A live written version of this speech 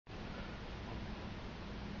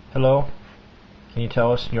Hello, can you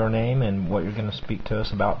tell us your name and what you're going to speak to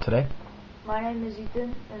us about today? My name is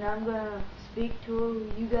Ethan, and I'm going to speak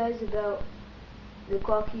to you guys about the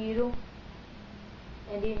Kwakiutl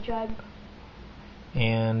Indian tribe.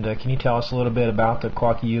 And can you tell us a little bit about the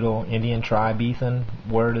Kwakiutl Indian tribe, Ethan?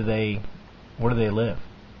 Where do they live?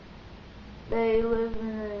 They live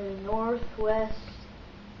in the northwest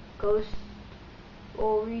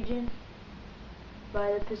coastal region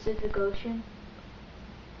by the Pacific Ocean.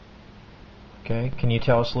 Okay, can you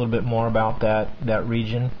tell us a little bit more about that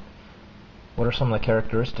region? What are some of the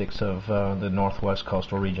characteristics of the northwest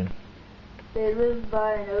coastal region? They live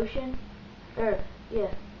by an ocean,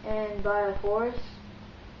 and by a forest,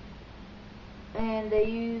 and they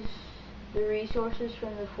use the resources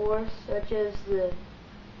from the forest, such as the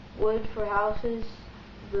wood for houses,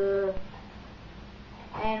 the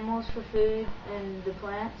animals for food, and the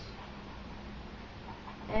plants.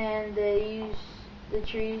 And they use the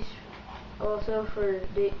trees also for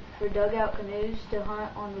dugout canoes to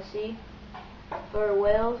hunt on the sea, for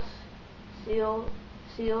whales, seals,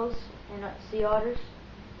 and sea otters.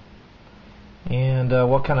 And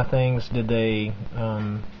what kind of things did they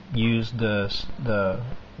use the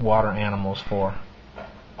water animals for?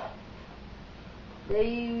 They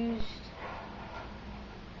used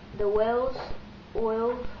the whales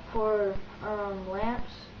oil for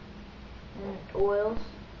lamps and oils,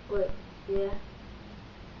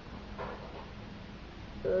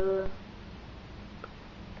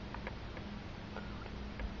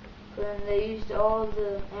 and they used all of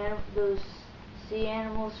those sea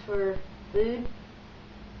animals for food.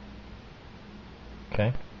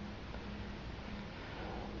 Okay.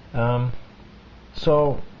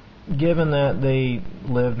 So, given that they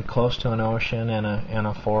lived close to an ocean and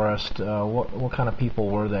a forest, what kind of people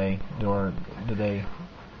were they? Or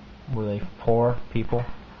were they poor people?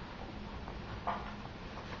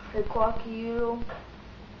 The Kwakiutl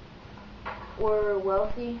were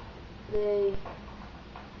wealthy. They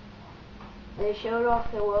showed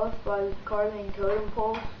off their wealth by carving totem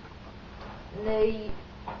poles. And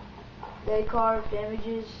they carved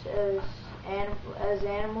images as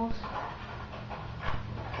animals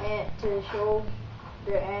and to show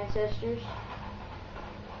their ancestors.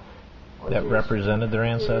 That represented their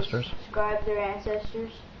ancestors? To describe their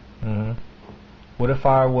ancestors. Mm-hmm. What if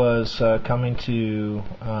I was coming to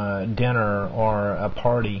dinner or a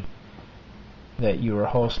party that you were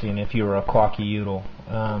hosting, if you were a Kwakiutl?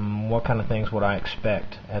 What kind of things would I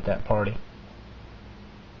expect at that party?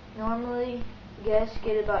 Normally, guests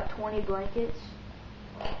get about 20 blankets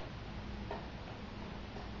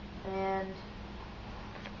and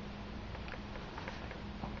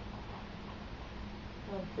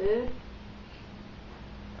food.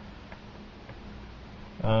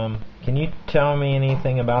 Can you tell me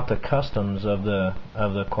anything about the customs of the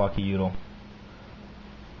Kwakiutl?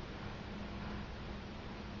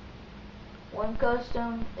 One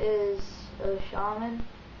custom is a shaman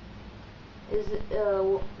is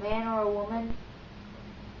a man or a woman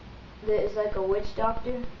that is like a witch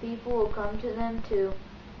doctor. People will come to them to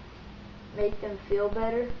make them feel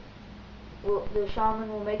better. Well, the shaman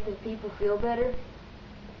will make the people feel better,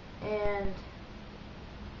 and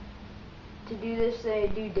to do this they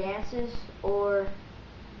do dances,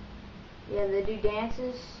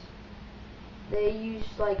 They use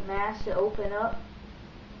like masks to open up,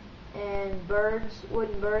 and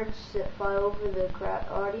wooden birds that fly over the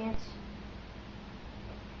audience,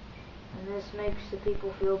 and this makes the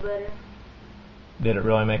people feel better. Did it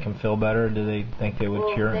really make them feel better? Do they think it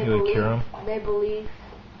would cure them?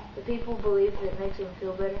 The people believe that it makes them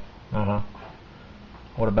feel better. Uh-huh.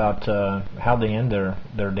 What about how they end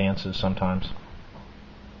their dances sometimes?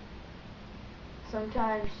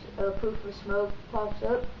 Sometimes a poof of smoke pops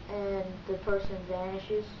up and the person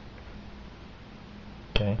vanishes.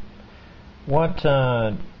 Okay. What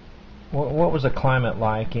was the climate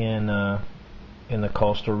like in the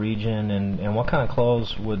coastal region, and what kind of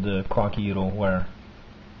clothes would the Kwakiutl wear?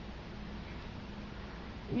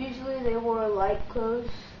 Usually they wore light clothes,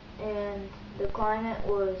 and the climate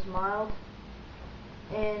was mild.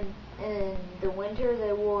 And in the winter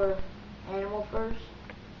they wore animal furs.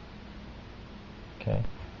 Okay.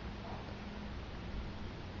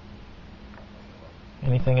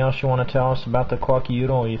 Anything else you want to tell us about the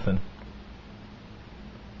Kwakiutl, Ethan?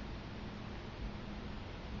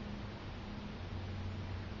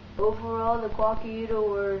 Overall, the Kwakiutl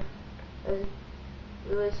were a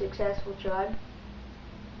really successful tribe.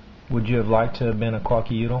 Would you have liked to have been a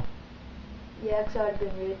Kwakiutl? Yeah, because I'd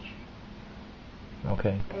been rich.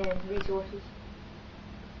 Okay. And resources.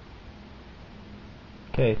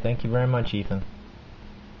 Okay, thank you very much, Ethan.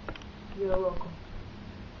 You're welcome.